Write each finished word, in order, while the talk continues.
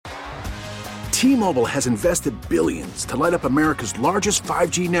T-Mobile has invested billions to light up America's largest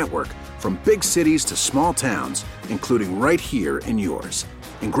 5G network, from big cities to small towns, including right here in yours.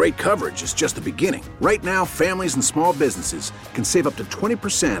 And great coverage is just the beginning. Right now, families and small businesses can save up to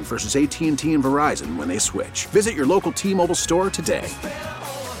 20% versus AT&T and Verizon when they switch. Visit your local T-Mobile store today.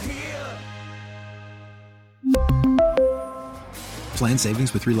 Plan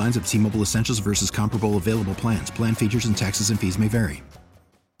savings with 3 lines of T-Mobile Essentials versus comparable available plans. Plan features and taxes and fees may vary.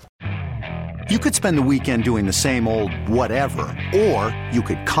 You could spend the weekend doing the same old whatever, or you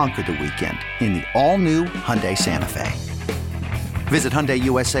could conquer the weekend in the all-new Hyundai Santa Fe. Visit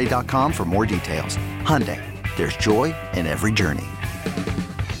HyundaiUSA.com for more details. Hyundai, there's joy in every journey.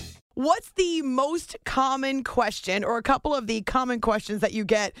 What's the most common question, or a couple of the common questions that you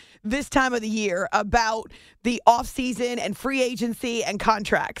get this time of the year about the offseason and free agency and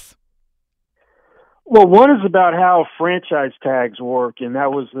contracts? Well, one is about how franchise tags work, and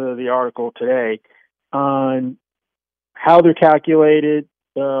that was the article today on how they're calculated,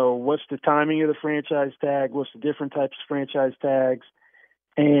 what's the timing of the franchise tag, what's the different types of franchise tags,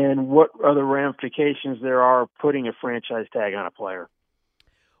 and what other ramifications there are of putting a franchise tag on a player.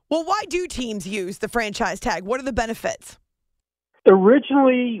 Well, why do teams use the franchise tag? What are the benefits?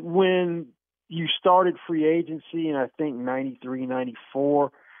 Originally, when you started free agency in, I think, 93,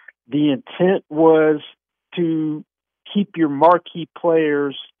 94, the intent was to keep your marquee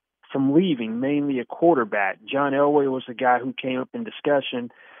players from leaving, mainly a quarterback. John Elway was the guy who came up in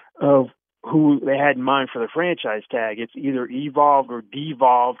discussion of who they had in mind for the franchise tag. It's either evolved or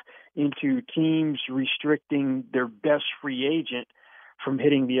devolved into teams restricting their best free agent from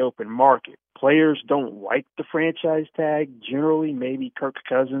hitting the open market. Players don't like the franchise tag. Generally, maybe Kirk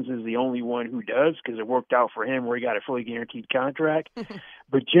Cousins is the only one who does because it worked out for him where he got a fully guaranteed contract.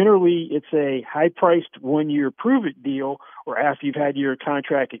 But generally, it's a high-priced one-year prove-it deal, or after you've had your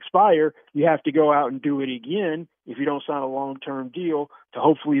contract expire, you have to go out and do it again if you don't sign a long-term deal to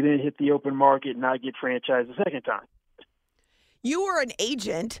hopefully then hit the open market and not get franchised a second time. You are an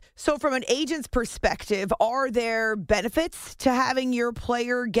agent, so from an agent's perspective, are there benefits to having your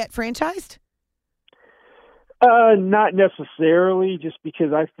player get franchised? Not necessarily, just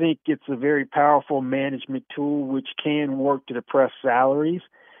because I think it's a very powerful management tool which can work to depress salaries.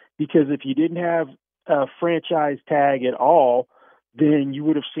 Because if you didn't have a franchise tag at all, then you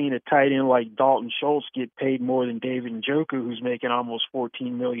would have seen a tight end like Dalton Schultz get paid more than David Njoku, who's making almost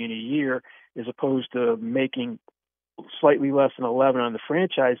 $14 million a year, as opposed to making slightly less than 11 on the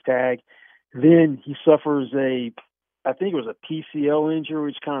franchise tag. Then he suffers I think it was a PCL injury,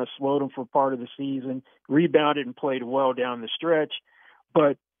 which kind of slowed him for part of the season, rebounded and played well down the stretch,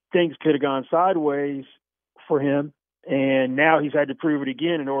 but things could have gone sideways for him, and now he's had to prove it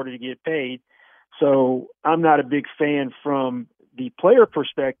again in order to get paid. So I'm not a big fan from the player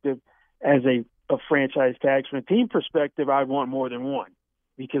perspective as a franchise tag. From a team perspective, I'd want more than one,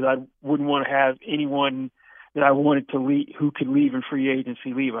 because I wouldn't want to have anyone that I wanted to leave, who could leave in free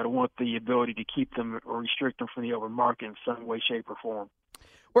agency leave. I don't want the ability to keep them or restrict them from the open market in some way, shape, or form.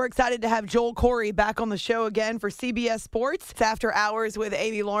 We're excited to have Joel Corry back on the show again for CBS Sports. It's After Hours with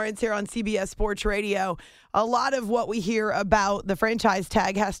Amy Lawrence here on CBS Sports Radio. A lot of what we hear about the franchise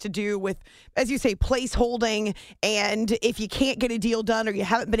tag has to do with, as you say, place holding. And if you can't get a deal done or you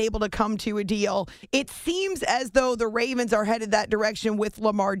haven't been able to come to a deal, it seems as though the Ravens are headed that direction with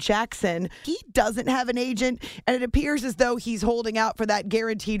Lamar Jackson. He doesn't have an agent, and it appears as though he's holding out for that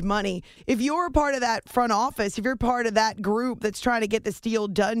guaranteed money. If you're a part of that front office, if you're part of that group that's trying to get this deal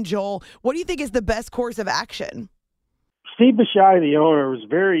done, Joel, what do you think is the best course of action? Steve Bisciotti, the owner, was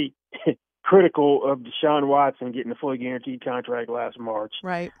very critical of Deshaun Watson getting a fully guaranteed contract last March.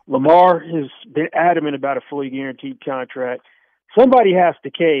 Right. Lamar has been adamant about a fully guaranteed contract. Somebody has to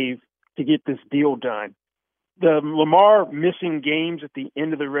cave to get this deal done. The Lamar missing games at the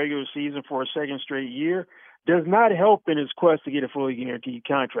end of the regular season for a second straight year does not help in his quest to get a fully guaranteed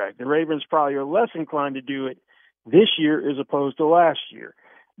contract. The Ravens probably are less inclined to do it this year as opposed to last year.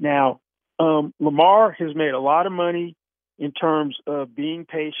 Now, Lamar has made a lot of money in terms of being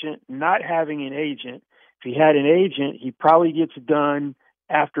patient, not having an agent. If he had an agent, he probably gets done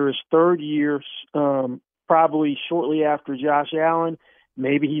after his third year, probably shortly after Josh Allen.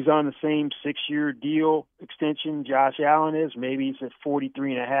 Maybe he's on the same 6-year deal extension Josh Allen is. Maybe he's at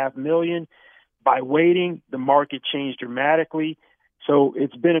 $43.5 million. By waiting, the market changed dramatically, so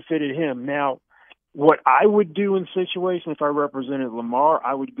it's benefited him. Now, what I would do in the situation if I represented Lamar,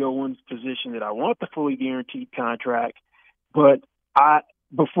 I would go in the position that I want the fully guaranteed contract, but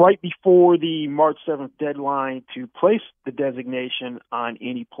right before the March 7th deadline to place the designation on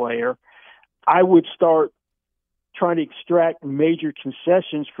any player, I would start trying to extract major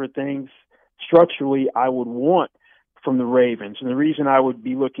concessions for things structurally I would want from the Ravens. And the reason I would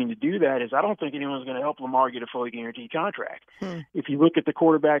be looking to do that is I don't think anyone's going to help Lamar get a fully guaranteed contract. If you look at the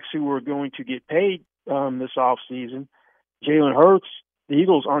quarterbacks who are going to get paid this offseason, Jalen Hurts, the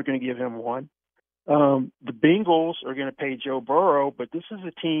Eagles aren't going to give him one. The Bengals are going to pay Joe Burrow, but this is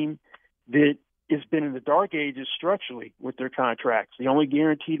a team that has been in the dark ages structurally with their contracts. The only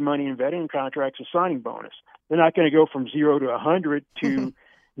guaranteed money in veteran contracts is signing bonus. They're not going to go from 0 to 100 to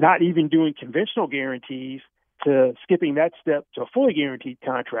not even doing conventional guarantees to skipping that step to a fully guaranteed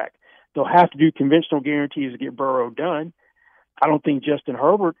contract. They'll have to do conventional guarantees to get Burrow done. I don't think Justin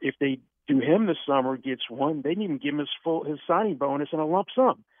Herbert, if they do him this summer, gets one. They didn't even give him his signing bonus in a lump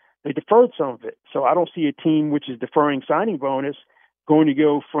sum. They deferred some of it. So I don't see a team which is deferring signing bonus going to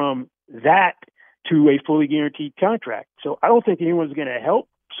go from that to a fully guaranteed contract. So I don't think anyone's going to help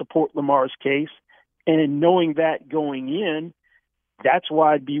support Lamar's case. And knowing that going in, that's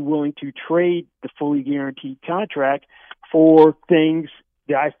why I'd be willing to trade the fully guaranteed contract for things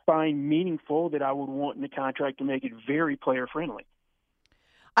that I find meaningful that I would want in the contract to make it very player-friendly.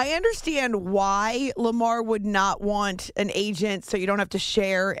 I understand why Lamar would not want an agent so you don't have to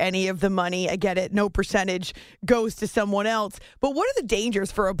share any of the money. I get it. No percentage goes to someone else. But what are the dangers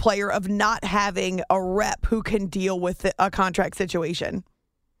for a player of not having a rep who can deal with a contract situation?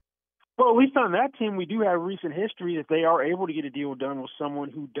 Well, at least on that team, we do have recent history that they are able to get a deal done with someone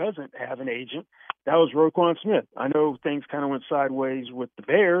who doesn't have an agent. That was Roquan Smith. I know things kind of went sideways with the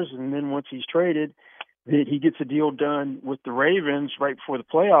Bears, and then once he's traded, that he gets a deal done with the Ravens right before the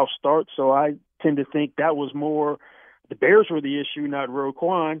playoffs start. So I tend to think that was more the Bears were the issue, not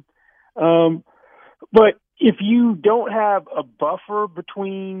Roquan. But if you don't have a buffer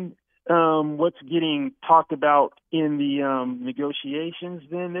between what's getting talked about in the negotiations,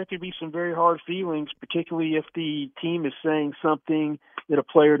 then there could be some very hard feelings, particularly if the team is saying something that a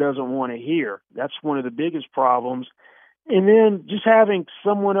player doesn't want to hear. That's one of the biggest problems. And then just having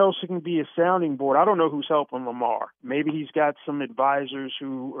someone else who can be a sounding board. I don't know who's helping Lamar. Maybe he's got some advisors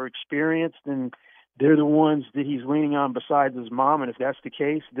who are experienced and they're the ones that he's leaning on besides his mom. And if that's the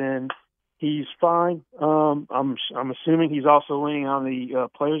case, then he's fine. I'm assuming he's also leaning on the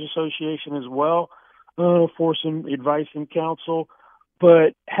Players Association as well for some advice and counsel.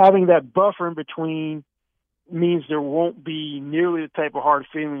 But having that buffer in between means there won't be nearly the type of hard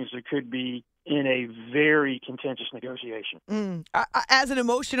feelings there could be in a very contentious negotiation. As an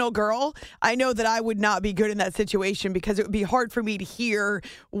emotional girl, I know that I would not be good in that situation because it would be hard for me to hear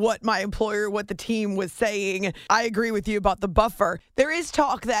what my employer, what the team was saying. I agree with you about the buffer. There is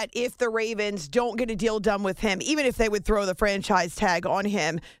talk that if the Ravens don't get a deal done with him, even if they would throw the franchise tag on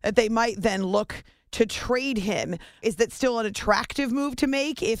him, that they might then look to trade him. Is that still an attractive move to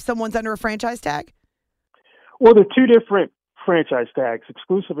make if someone's under a franchise tag? Well, they're two different franchise tags,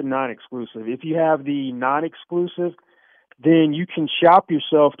 exclusive and non-exclusive. If you have the non-exclusive, then you can shop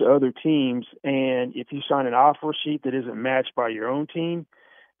yourself to other teams, and if you sign an offer sheet that isn't matched by your own team,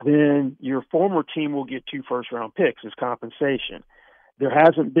 then your former team will get 2 first-round picks as compensation. There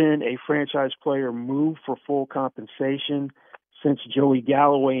hasn't been a franchise player move for full compensation since Joey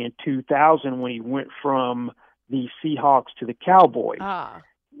Galloway in 2000 when he went from the Seahawks to the Cowboys.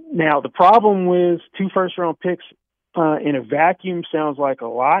 Now, the problem with 2 first-round picks in a vacuum sounds like a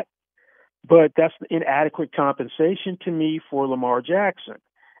lot, but that's inadequate compensation to me for Lamar Jackson.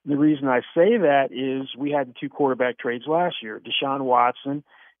 And the reason I say that is we had the 2 quarterback trades last year, Deshaun Watson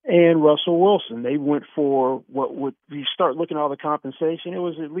and Russell Wilson. They went for what would, if you start looking at all the compensation, it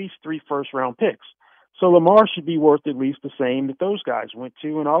was at least 3 first-round picks. So Lamar should be worth at least the same that those guys went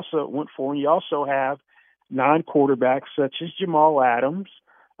to and also went for. And you also have non-quarterbacks such as Jamal Adams,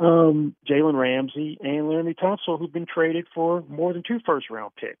 Jalen Ramsey, and Laremy Tunsil, who've been traded for more than 2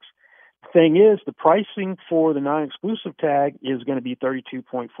 first-round picks. The thing is, the pricing for the non-exclusive tag is going to be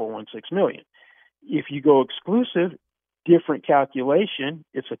 $32.416 million. If you go exclusive, different calculation.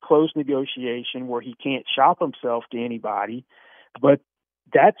 It's a closed negotiation where he can't shop himself to anybody, but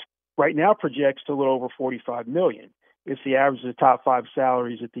that's right now projects to a little over $45 million. It's the average of the top 5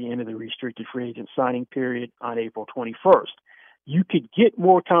 salaries at the end of the restricted free agent signing period on April 21st. You could get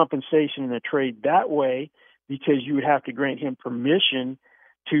more compensation in a trade that way because you would have to grant him permission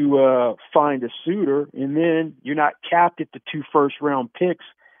to find a suitor, and then you're not capped at the 2 first-round picks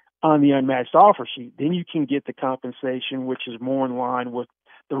on the unmatched offer sheet. Then you can get the compensation, which is more in line with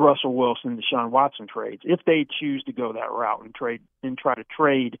the Russell Wilson, Deshaun Watson trades, if they choose to go that route and try to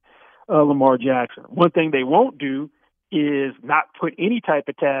trade Lamar Jackson. One thing they won't do is not put any type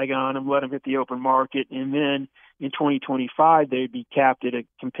of tag on him, let him hit the open market, and then in 2025, they'd be capped at a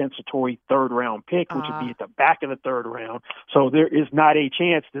compensatory third-round pick, which would be at the back of the third round. So there is not a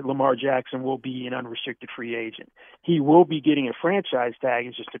chance that Lamar Jackson will be an unrestricted free agent. He will be getting a franchise tag.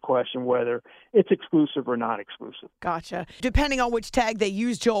 It's just a question whether it's exclusive or non-exclusive. Gotcha. Depending on which tag they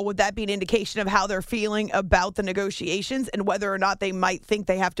use, Joel, would that be an indication of how they're feeling about the negotiations and whether or not they might think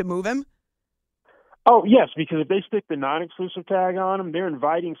they have to move him? Oh, yes, because if they stick the non-exclusive tag on him, they're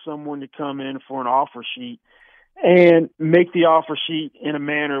inviting someone to come in for an offer sheet and make the offer sheet in a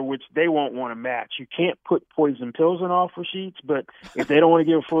manner which they won't want to match. You can't put poison pills in offer sheets, but if they don't want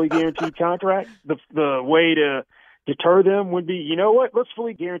to give a fully guaranteed contract, the way to deter them would be, you know what, let's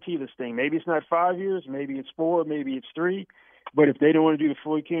fully guarantee this thing. Maybe it's not 5 years, maybe it's 4, maybe it's 3, but if they don't want to do the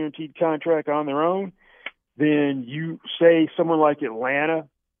fully guaranteed contract on their own, then you say someone like Atlanta,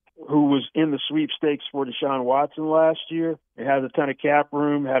 who was in the sweepstakes for Deshaun Watson last year. It has a ton of cap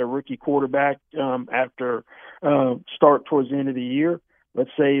room, had a rookie quarterback after start towards the end of the year.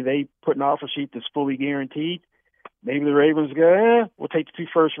 Let's say they put an offer sheet that's fully guaranteed. Maybe the Ravens go, we'll take the 2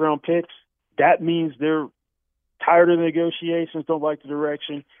 first-round picks. That means they're tired of the negotiations, don't like the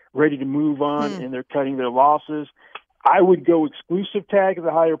direction, ready to move on, and they're cutting their losses. I would go exclusive tag at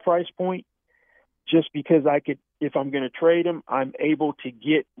the higher price point just because I could, if I'm going to trade him, I'm able to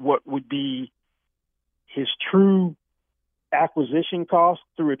get what would be his true acquisition cost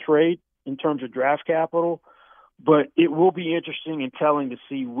through a trade in terms of draft capital. But it will be interesting and telling to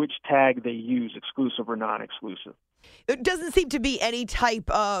see which tag they use, exclusive or non-exclusive. It doesn't seem to be any type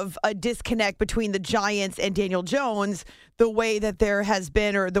of a disconnect between the Giants and Daniel Jones the way that there has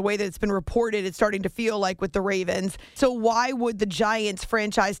been, or the way that it's been reported. It's starting to feel like with the Ravens. So why would the Giants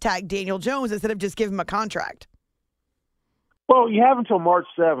franchise tag Daniel Jones instead of just give him a contract? Well, you have until March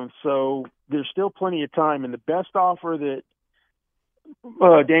 7th, so there's still plenty of time. And the best offer that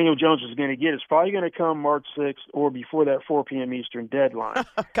Daniel Jones is going to get is probably going to come March 6th or before that 4 p.m. Eastern deadline.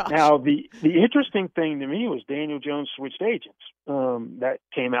 Now, the interesting thing to me was Daniel Jones switched agents. That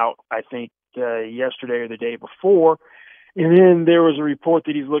came out, I think, yesterday or the day before. And then there was a report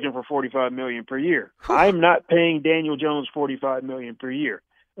that he's looking for $45 million per year. I'm not paying Daniel Jones $45 million per year.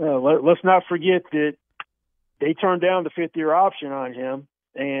 Let's not forget that they turned down the 5th-year option on him.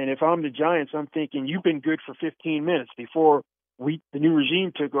 And if I'm the Giants, I'm thinking, you've been good for 15 minutes before the new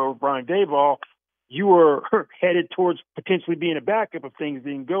regime took over, Brian Daboll. You were headed towards potentially being a backup if things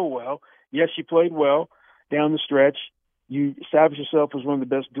didn't go well. Yes, you played well down the stretch. You established yourself as one of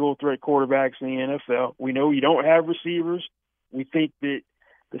the best dual-threat quarterbacks in the NFL. We know you don't have receivers. We think that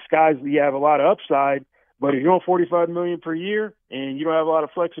you have a lot of upside, but if you're on $45 million per year and you don't have a lot of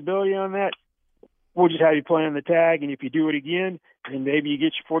flexibility on that, we'll just have you play on the tag, and if you do it again, then maybe you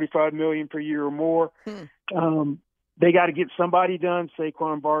get your $45 million per year or more. They got to get somebody done,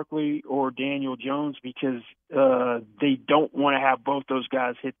 Saquon Barkley or Daniel Jones, because they don't want to have both those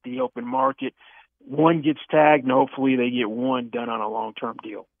guys hit the open market. One gets tagged, and hopefully they get one done on a long-term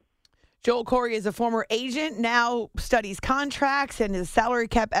deal. Joel Corry is a former agent, now studies contracts and is a salary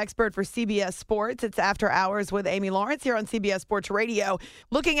cap expert for CBS Sports. It's After Hours with Amy Lawrence here on CBS Sports Radio.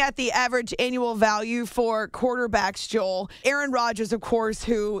 Looking at the average annual value for quarterbacks, Joel, Aaron Rodgers, of course,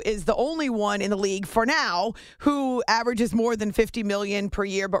 who is the only one in the league for now who averages more than $50 million per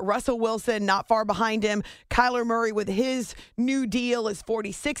year, but Russell Wilson not far behind him. Kyler Murray with his new deal is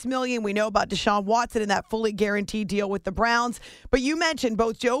 $46 million. We know about Deshaun Watson and that fully guaranteed deal with the Browns. But you mentioned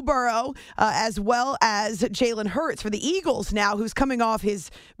both Joe Burrow as well as Jalen Hurts for the Eagles now, who's coming off his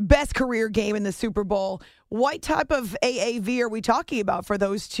best career game in the Super Bowl. What type of AAV are we talking about for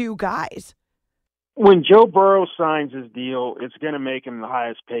those two guys? When Joe Burrow signs his deal, it's going to make him the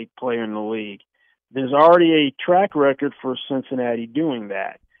highest paid player in the league. There's already a track record for Cincinnati doing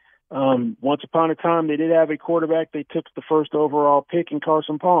that. Once upon a time, they did have a quarterback. They took the first overall pick in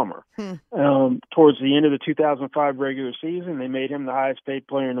Carson Palmer. Towards the end of the 2005 regular season, they made him the highest paid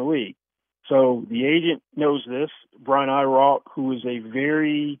player in the league. So the agent knows this. Brian Eyrault, who is a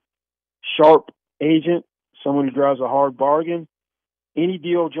very sharp agent, someone who drives a hard bargain, any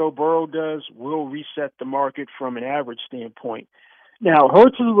deal Joe Burrow does will reset the market from an average standpoint. Now,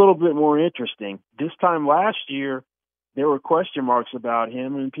 Hurts is a little bit more interesting. This time last year, there were question marks about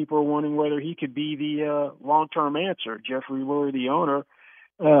him, and people were wondering whether he could be the long-term answer. Jeffrey Lurie, the owner,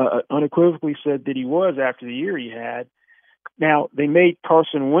 unequivocally said that he was after the year he had. Now, they made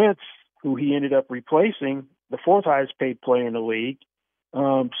Carson Wentz, who he ended up replacing, the 4th highest paid player in the league.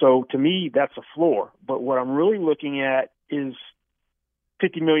 So to me, that's a floor. But what I'm really looking at is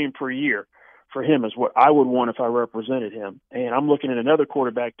 $50 million per year for him is what I would want if I represented him. And I'm looking at another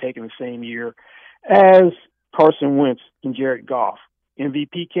quarterback taking the same year as Carson Wentz and Jared Goff.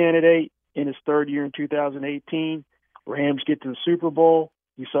 MVP candidate, in his third year in 2018. Rams get to the Super Bowl.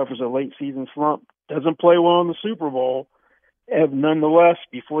 He suffers a late season slump, doesn't play well in the Super Bowl. Nonetheless,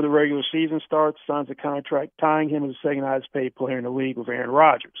 before the regular season starts, signs a contract tying him as the second highest paid player in the league with Aaron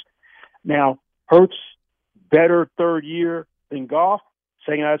Rodgers. Now, Hurts, better third year than Goff.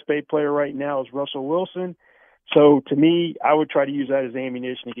 Second highest paid player right now is Russell Wilson. So to me, I would try to use that as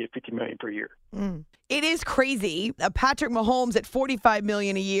ammunition to get $50 million per year. It is crazy. A Patrick Mahomes at $45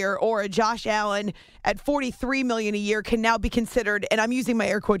 million a year or a Josh Allen at $43 million a year can now be considered, and I'm using my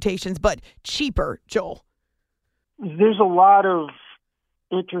air quotations, but cheaper, Joel. There's a lot of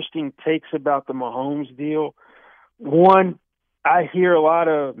interesting takes about the Mahomes deal. One, I hear a lot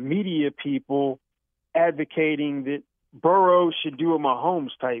of media people advocating that Burrow should do a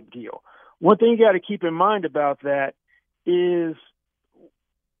Mahomes type deal. One thing you got to keep in mind about that is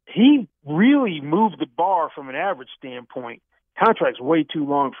he really moved the bar from an average standpoint. Contract's way too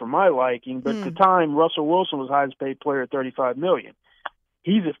long for my liking, but at the time Russell Wilson was highest paid player at $35 million.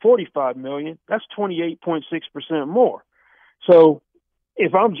 He's at $45 million. That's 28.6% more. So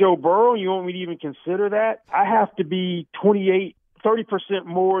if I'm Joe Burrow and you want me to even consider that, I have to be 30%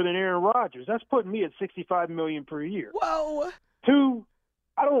 more than Aaron Rodgers. That's putting me at $65 million per year. Whoa. Two,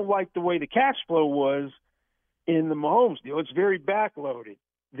 I don't like the way the cash flow was in the Mahomes deal. It's very backloaded.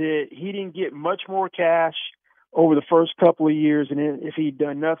 That he didn't get much more cash over the first couple of years and if he'd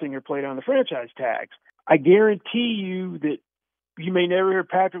done nothing or played on the franchise tags. I guarantee you that you may never hear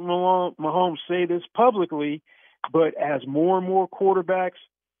Patrick Mahomes say this publicly, but as more and more quarterbacks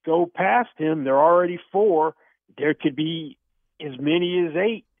go past him, there are already 4, there could be as many as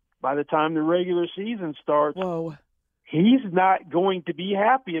 8 by the time the regular season starts. Whoa. He's not going to be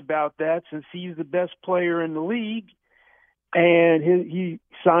happy about that since he's the best player in the league. And he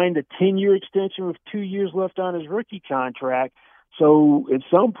signed a 10-year extension with 2 years left on his rookie contract. So at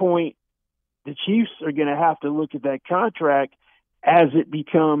some point, the Chiefs are going to have to look at that contract as it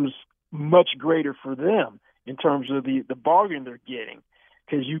becomes much greater for them in terms of the bargain they're getting.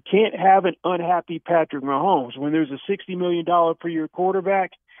 Because you can't have an unhappy Patrick Mahomes. When there's a $60 million per year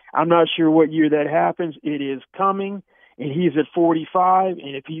quarterback, I'm not sure what year that happens. It is coming, and he's at 45,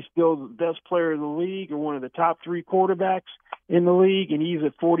 and if he's still the best player in the league or one of the top 3 quarterbacks in the league, and he's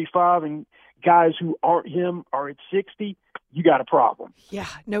at 45, and guys who aren't him are at 60, you got a problem. Yeah,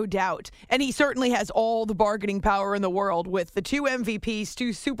 no doubt. And he certainly has all the bargaining power in the world with the 2 MVPs,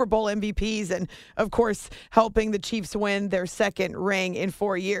 2 Super Bowl MVPs, and, of course, helping the Chiefs win their second ring in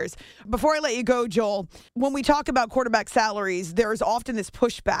 4 years. Before I let you go, Joel, when we talk about quarterback salaries, there's often this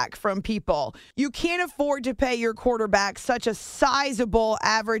pushback from people. You can't afford to pay your quarterback such a sizable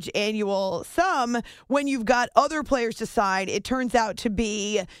average annual sum when you've got other players to sign. It turns out to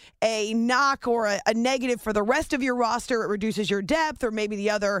be a knock or a negative for the rest of your roster. It reduces your depth or maybe the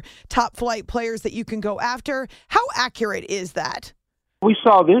other top flight players that you can go after. How accurate is that? We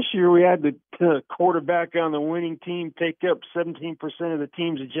saw this year we had the quarterback on the winning team take up 17% of the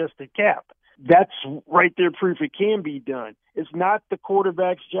team's adjusted cap. That's right there proof it can be done. It's not the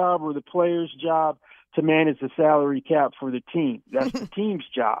quarterback's job or the player's job to manage the salary cap for the team. That's the team's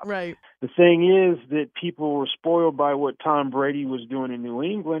job. Right. The thing is that people were spoiled by what Tom Brady was doing in New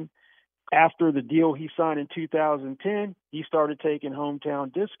England. After the deal he signed in 2010, he started taking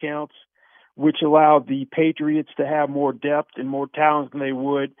hometown discounts, which allowed the Patriots to have more depth and more talent than they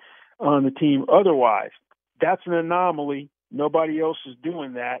would on the team otherwise. That's an anomaly. Nobody else is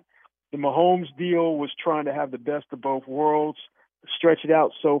doing that. The Mahomes deal was trying to have the best of both worlds, stretch it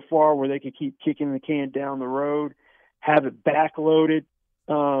out so far where they could keep kicking the can down the road, have it backloaded.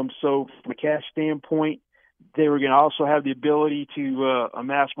 So from a cash standpoint, they were going to also have the ability to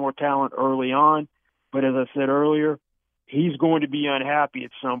amass more talent early on. But as I said earlier, he's going to be unhappy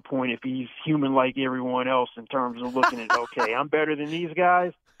at some point if he's human like everyone else in terms of looking at, okay, I'm better than these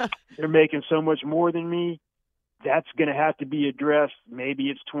guys. They're making so much more than me. That's going to have to be addressed.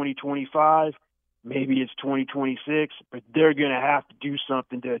 Maybe it's 2025. Maybe it's 2026. But they're going to have to do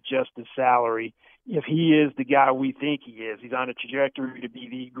something to adjust his salary. If he is the guy we think he is, he's on a trajectory to be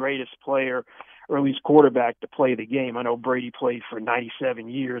the greatest player or at least quarterback to play the game. I know Brady played for 97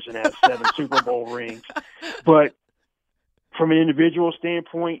 years and has 7 Super Bowl rings. But from an individual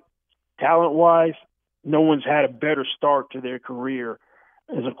standpoint, talent-wise, no one's had a better start to their career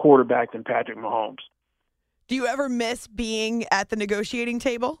as a quarterback than Patrick Mahomes. Do you ever miss being at the negotiating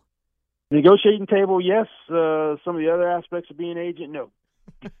table? Negotiating table, yes. Some of the other aspects of being an agent, no.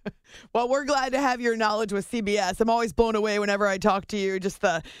 Well, we're glad to have your knowledge with CBS. I'm always blown away whenever I talk to you, just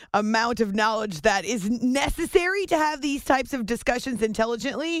the amount of knowledge that is necessary to have these types of discussions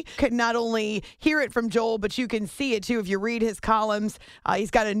intelligently. Could not only hear it from Joel, but you can see it too if you read his columns.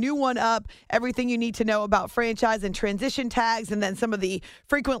 He's got a new one up, everything you need to know about franchise and transition tags, and then some of the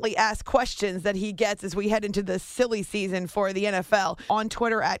frequently asked questions that he gets as we head into the silly season for the NFL. On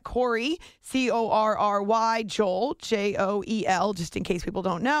Twitter at Corey, Corry, Joel, Joel, just in case people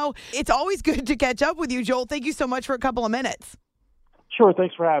don't know. It's always good to catch up with you, Joel. Thank you so much for a couple of minutes. Sure,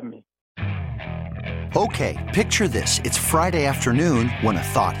 thanks for having me. Okay, picture this. It's Friday afternoon when a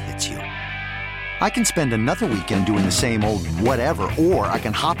thought hits you. I can spend another weekend doing the same old whatever, or I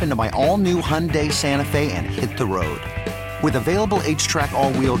can hop into my all-new Hyundai Santa Fe and hit the road. With available H-Track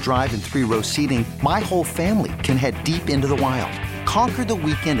all-wheel drive and 3-row seating, my whole family can head deep into the wild. Conquer the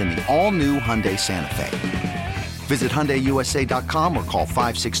weekend in the all-new Hyundai Santa Fe. Visit HyundaiUSA.com or call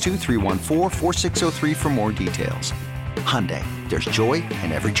 562-314-4603 for more details. Hyundai, there's joy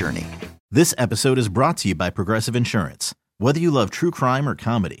in every journey. This episode is brought to you by Progressive Insurance. Whether you love true crime or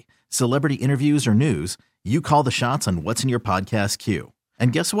comedy, celebrity interviews or news, you call the shots on what's in your podcast queue.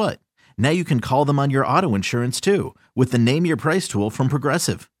 And guess what? Now you can call them on your auto insurance too with the Name Your Price tool from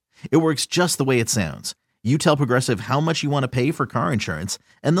Progressive. It works just the way it sounds. You tell Progressive how much you want to pay for car insurance,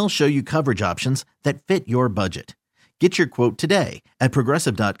 and they'll show you coverage options that fit your budget. Get your quote today at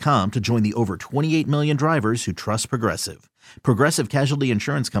Progressive.com to join the over 28 million drivers who trust Progressive. Progressive Casualty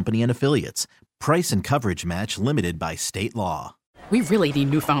Insurance Company and Affiliates. Price and coverage match limited by state law. We really need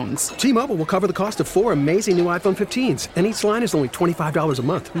new phones. T-Mobile will cover the cost of 4 amazing new iPhone 15s, and each line is only $25 a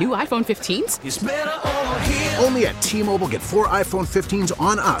month. New iPhone 15s? It's better over here. Only at T-Mobile, get 4 iPhone 15s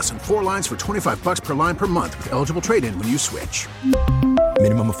on us and 4 lines for $25 per line per month with eligible trade-in when you switch.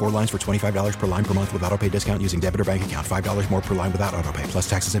 Minimum of 4 lines for $25 per line per month with autopay discount using debit or bank account. $5 more per line without autopay, plus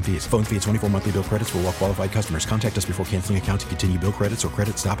taxes and fees. Phone fee at 24 monthly bill credits for well-qualified customers. Contact us before canceling account to continue bill credits or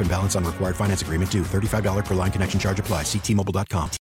credit stop and balance on required finance agreement due. $35 per line connection charge applies. See T-Mobile.com.